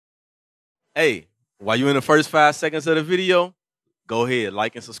Hey, while you're in the first 5 seconds of the video, go ahead,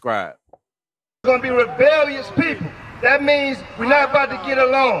 like and subscribe. We're going to be rebellious people. That means we're not about to get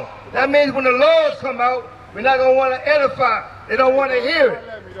along. That means when the laws come out, we're not going to want to edify. They don't want to hear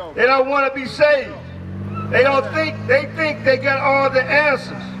it. They don't want to be saved. They think they got all the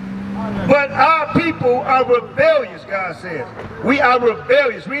answers. But our people are rebellious, God says. We are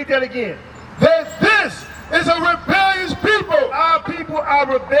rebellious. Read that again. That this is a rebellious people. Our people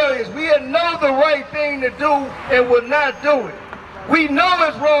are rebellious. We know the right thing to do and will not do it. We know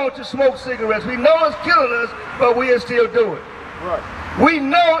it's wrong to smoke cigarettes. We know it's killing us, but we'll still do it. Right. We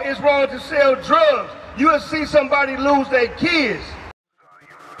know it's wrong to sell drugs. You will see somebody lose their kids.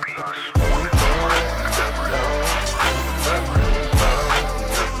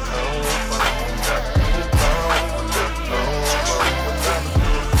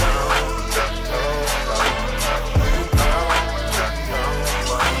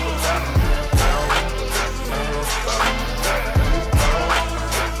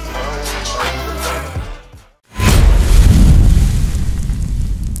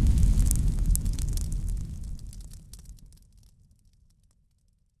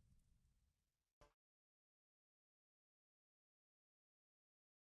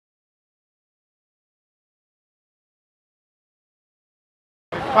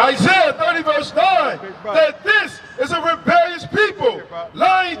 Isaiah 30 verse 9, that this is a rebellious people,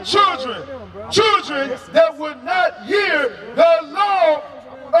 lying children that would not hear the law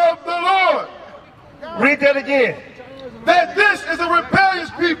of the Lord. Read that again. That this is a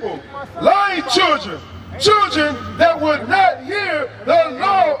rebellious people, lying children that would not hear the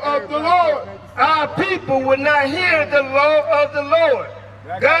law of the Lord. Our people would not hear the law of the Lord.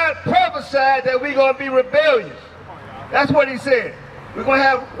 God prophesied that we're going to be rebellious. That's what he said. It's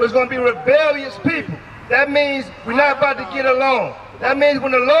going to be rebellious people. That means we're not about to get along. That means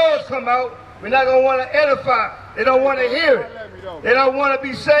when the laws come out, we're not going to want to edify. They don't want to hear it. They don't want to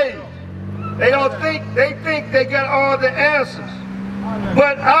be saved. They think they got all the answers.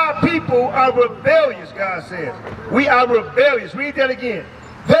 But our people are rebellious, God says. We are rebellious. Read that again.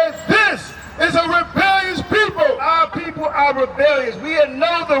 That this is a rebellious people. Our people are rebellious. We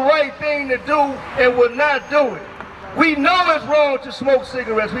know the right thing to do and will not do it. We know it's wrong to smoke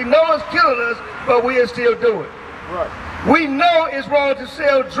cigarettes. We know it's killing us, but we'll still do it. Right. We know it's wrong to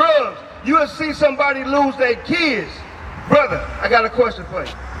sell drugs. You will see somebody lose their kids. Brother, I got a question for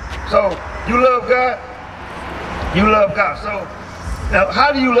you. So, you love God? You love God. So, now,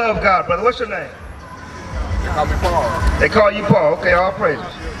 how do you love God, brother? What's your name? They call me Paul. They call you Paul. Okay, all praises.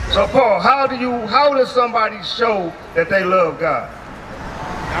 So, Paul, how does somebody show that they love God?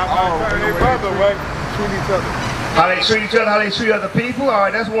 Their brother, right? Treat each other. How they treat each other, how they treat other people. All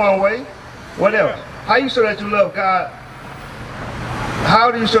right, that's one way. What else? How you show that you love God?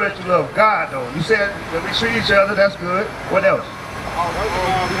 How do you show that you love God, though? You said that we treat each other, that's good. What else?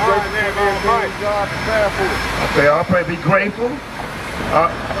 Okay, all pray, be grateful.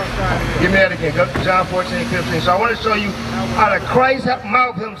 Give me that again, go to John 14:15. So I want to show you out of Christ's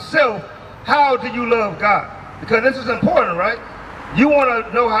mouth himself, how do you love God? Because this is important, right? You want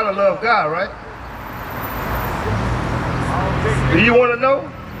to know how to love God, right? Do you want to know?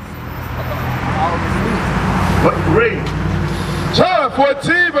 What? Read. John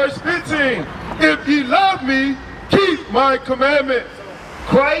 14 verse 15. If ye love me, keep my commandments.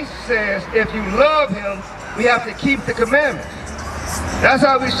 Christ says if you love him, we have to keep the commandments. That's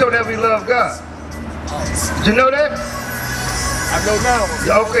how we show that we love God. Did you know that? I know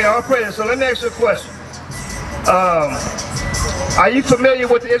now. Okay, I'll pray. So let me ask you a question. Are you familiar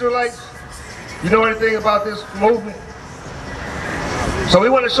with the Israelites? You know anything about this movement? So we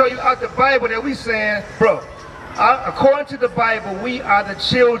want to show you out the Bible that we saying, bro, according to the Bible, we are the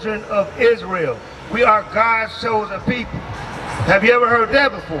children of Israel. We are God's chosen people. Have you ever heard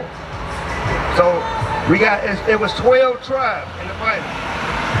that before? So it was 12 tribes in the Bible.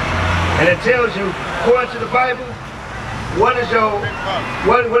 And it tells you, according to the Bible, what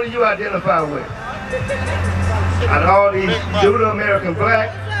do you identify with? Out of all these Judah, American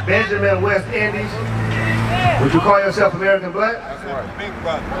Black, Benjamin, West Indies, would you call yourself American Black? That's right.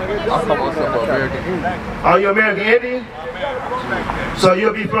 I call myself American Indian. Are you American Indian? So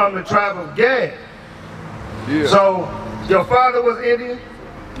you'll be from the tribe of Gad. Yeah. So your father was Indian?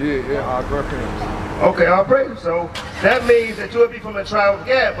 Yeah, our grandparents. Okay, all praise. So that means that you'll be from the tribe of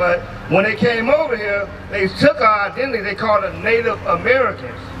Gad. But when they came over here, they took our identity. They called us Native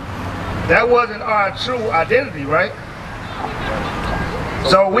Americans. That wasn't our true identity, right?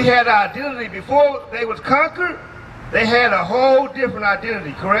 So we had our identity before they was conquered. They had a whole different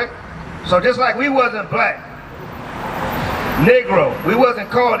identity, correct? So just like we wasn't black, Negro. We wasn't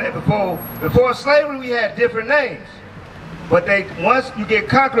called that before. Before slavery, we had different names. But once you get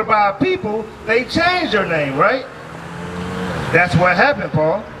conquered by a people, they change their name, right? That's what happened,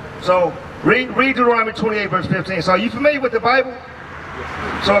 Paul. So read Deuteronomy 28, verse 15. So are you familiar with the Bible?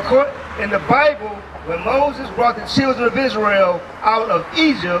 So in the Bible, when Moses brought the children of Israel out of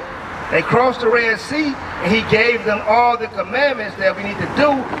Egypt, they crossed the Red Sea, and he gave them all the commandments that we need to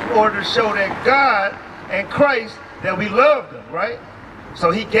do in order to show that God and Christ, that we love them, right?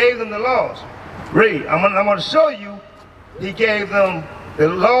 So he gave them the laws. Read. I'm going to show you. He gave them the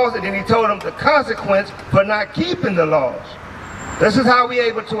laws, and then he told them the consequence for not keeping the laws. This is how we're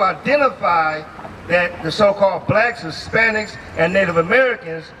able to identify that the so-called blacks, Hispanics, and Native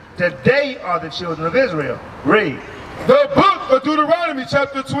Americans today are the children of Israel. Read. The book of Deuteronomy,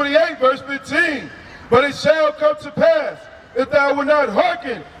 chapter 28, verse 15. But it shall come to pass, if thou wilt not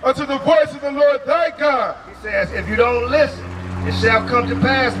hearken unto the voice of the Lord thy God. He says, if you don't listen, it shall come to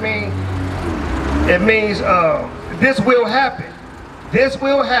pass. It means this will happen. This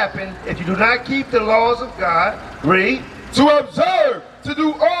will happen if you do not keep the laws of God. Read. To observe, to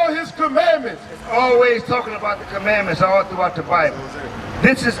do all his commandments. It's always talking about the commandments all throughout the Bible.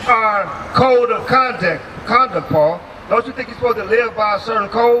 This is our code of conduct, Paul. Don't you think you're supposed to live by a certain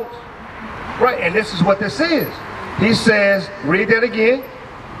code? Right, and this is what this is. He says, read that again.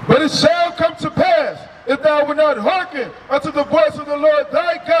 But it shall come to pass, if thou wilt not hearken unto the voice of the Lord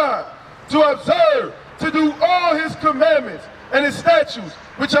thy God, to observe, to do all his commandments and his statutes,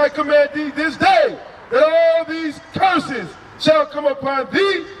 which I command thee this day, that all these curses shall come upon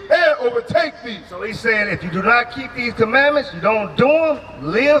thee and overtake thee. So he's saying, if you do not keep these commandments, you don't do them,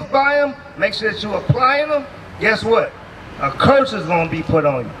 live by them, make sure that you're applying them, guess what? A curse is going to be put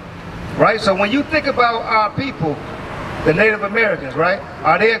on you, right? So when you think about our people, the Native Americans, right?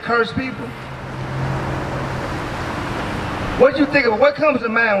 Are they a cursed people? What do you think of? What comes to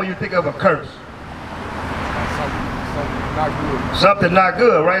mind when you think of a curse? Something not good. Something not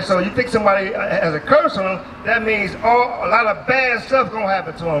good, right? So you think somebody has a curse on them, that means a lot of bad stuff going to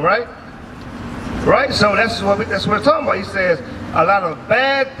happen to them, right? Right? So that's what we're talking about. He says a lot of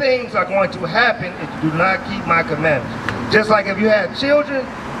bad things are going to happen if you do not keep my commandments. Just like if you had children,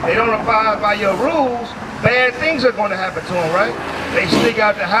 they don't abide by your rules, bad things are going to happen to them, right? They sneak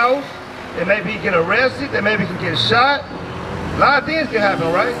out the house, they maybe get arrested, they maybe can get shot. A lot of things can happen,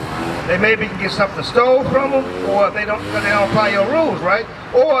 right? They maybe can get something stolen from them, or if they don't apply your rules, right?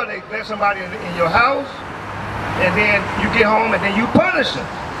 Or they let somebody in your house, and then you get home and then you punish them.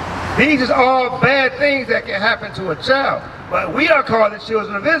 These are all bad things that can happen to a child. But we are called the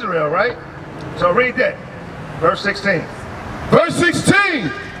children of Israel, right? So read that. Verse 16. Verse 16.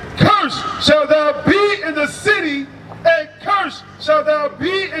 Cursed shalt thou be in the city, and cursed shalt thou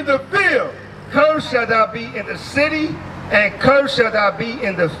be in the field. Cursed shalt thou be in the city, and cursed shalt thou be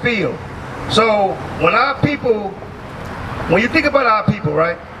in the field. So when you think about our people,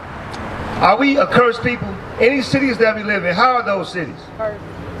 right? Are we a cursed people? Any cities that we live in, how are those cities?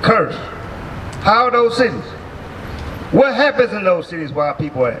 Cursed. How are those cities? What happens in those cities where our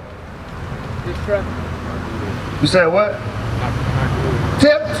people at? You said what?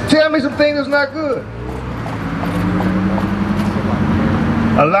 Tell me some things that's not good.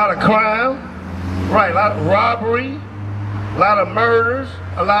 A lot of crime, right? A lot of robbery, a lot of murders,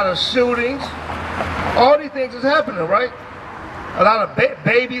 a lot of shootings. All these things is happening, right? A lot of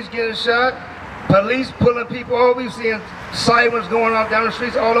babies getting shot, police pulling people over. We've seen sirens going off down the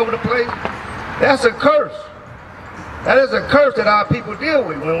streets all over the place. That's a curse. That is a curse that our people deal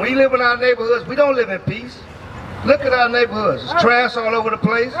with. When we live in our neighborhoods, we don't live in peace. Look at our neighborhoods. There's trash all over the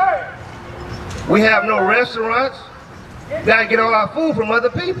place. We have no restaurants. We gotta get all our food from other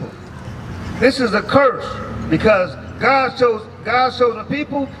people. This is a curse because God's chosen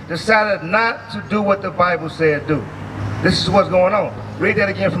people decided not to do what the Bible said do. This is what's going on. Read that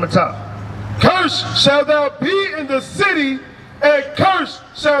again from the top. Cursed shalt thou be in the city, and cursed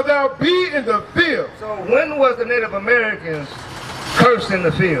shalt thou be in the field. So when was the Native Americans cursed in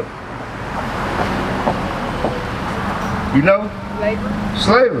the field? You know?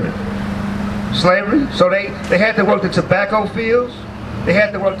 Slavery. Slavery. So they had to work the tobacco fields. They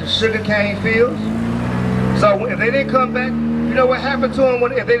had to work the sugarcane fields. So if they didn't come back, you know what happened to them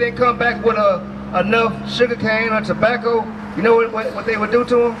if they didn't come back with enough sugarcane or tobacco? You know what they would do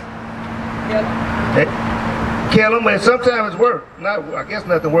to them? Kill them, and sometimes it's worse. I guess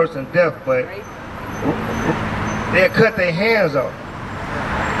nothing worse than death, but they'd cut their hands off.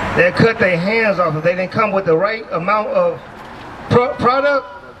 They'd cut their hands off if they didn't come with the right amount of product.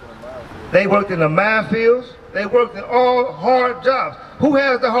 They worked in the minefields. They worked in all hard jobs. Who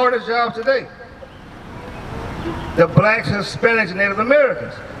has the hardest jobs today? the blacks, Hispanics, and Native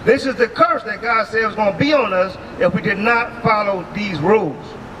Americans. This is the curse that God said was going to be on us if we did not follow these rules.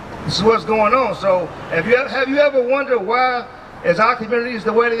 This is what's going on. So have you ever wondered why is our communities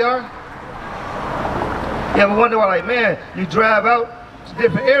the way they are? You ever wonder why, like, man, you drive out to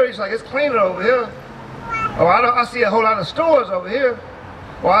different areas, like it's cleaner over here. Or I see a whole lot of stores over here.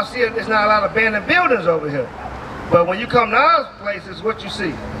 Or I see there's not a lot of abandoned buildings over here. But when you come to our places, what you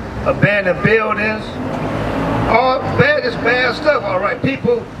see? Abandoned buildings, all bad, just bad stuff, all right.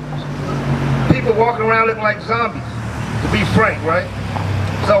 People walking around looking like zombies, to be frank, right?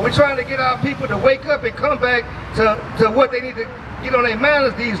 So we're trying to get our people to wake up and come back to what they need to get on their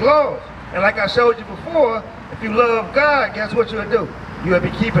manners, these laws. And like I showed you before, if you love God, guess what you'll do? You'll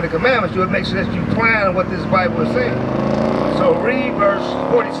be keeping the commandments. You'll make sure that you plan on what this Bible is saying. So read verse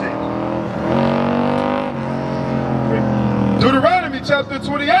 46. Deuteronomy chapter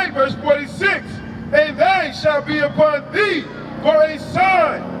 28, verse 46. And they shall be upon thee for a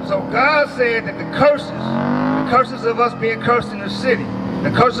sign. So God said that the curses of us being cursed in the city,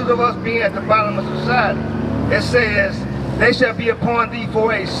 the curses of us being at the bottom of society, it says, they shall be upon thee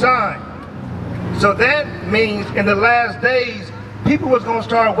for a sign. So that means in the last days, people was going to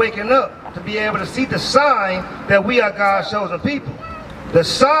start waking up to be able to see the sign that we are God's chosen people. The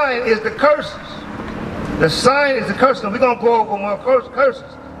sign is the curses. The sign is the curses. We're going to go over more curses.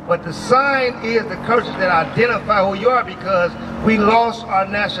 But the sign is the curses that identify who you are, because we lost our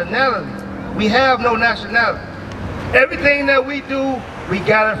nationality. We have no nationality. Everything that we do, we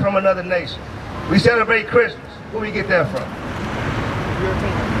got it from another nation. We celebrate Christmas. Where we get that from?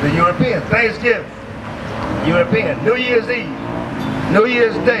 The Europeans. Thanksgiving. European. New Year's Eve. New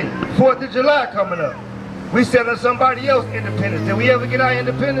Year's Day. 4th of July coming up. We selling somebody else independence. Did we ever get our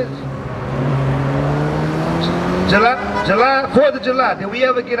independence? 4th of July, did we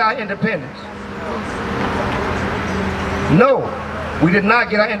ever get our independence? No, we did not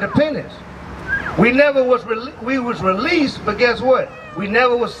get our independence. We never was released, but guess what? We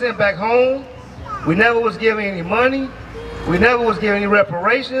never was sent back home. We never was given any money. We never was given any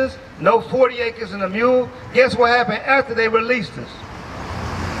reparations. No 40 acres and a mule. Guess what happened after they released us?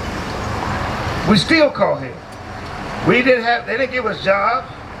 We still caught here. They didn't give us jobs.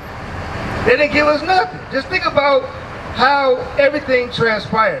 They didn't give us nothing. Just think about how everything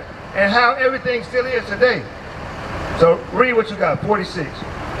transpired and how everything still is today. So read what you got, 46.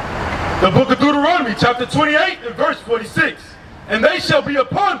 The book of Deuteronomy, chapter 28 and verse 46. And they shall be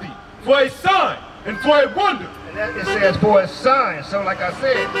upon thee for a sign and for a wonder. And that, it says for a sign. So like I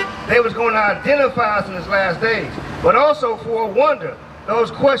said, they was going to identify us in these last days, but also for a wonder.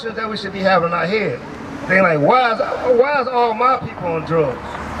 Those questions that we should be having in our head. They're like, why is all my people on drugs?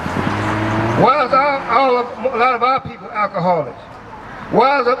 Why is a lot of our people alcoholics?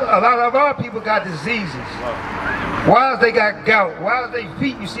 Why is a lot of our people got diseases? Why is they got gout? Why is they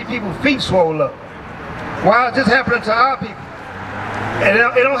feet? You see people's feet swollen up. Why is this happening to our people? And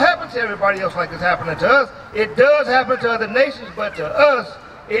it don't happen to everybody else like it's happening to us. It does happen to other nations, but to us,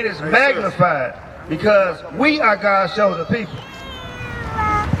 it is magnified because we are God's chosen people.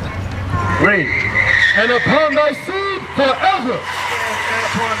 Read. And upon thy seed forever. And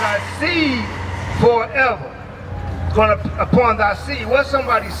upon thy seed forever. Upon thy seed. What's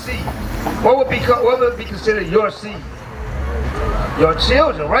somebody's seed? What would be considered your seed? Your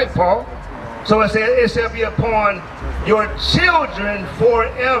children, right, Paul? So it shall be upon your children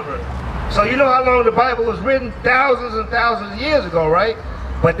forever. So you know how long the Bible was written? Thousands and thousands of years ago, right?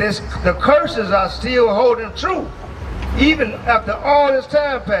 But the curses are still holding true, even after all this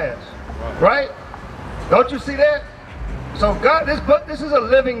time passed, right? Don't you see that? So God, this is a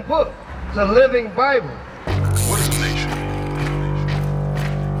living book. It's a living Bible. What is a nation?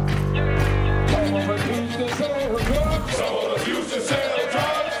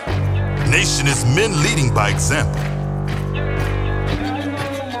 Nation is men leading by example.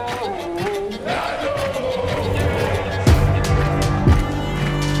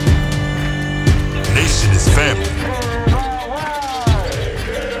 Nation is family.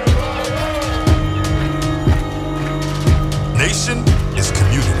 Nation is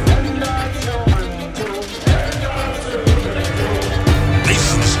community.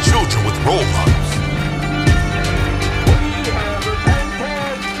 Nation is children with role models.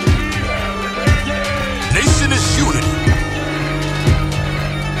 Nation is unity.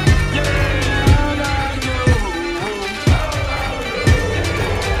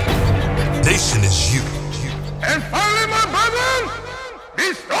 Nation is you. And finally, my brethren,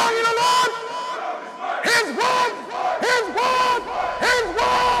 be strong in the Lord.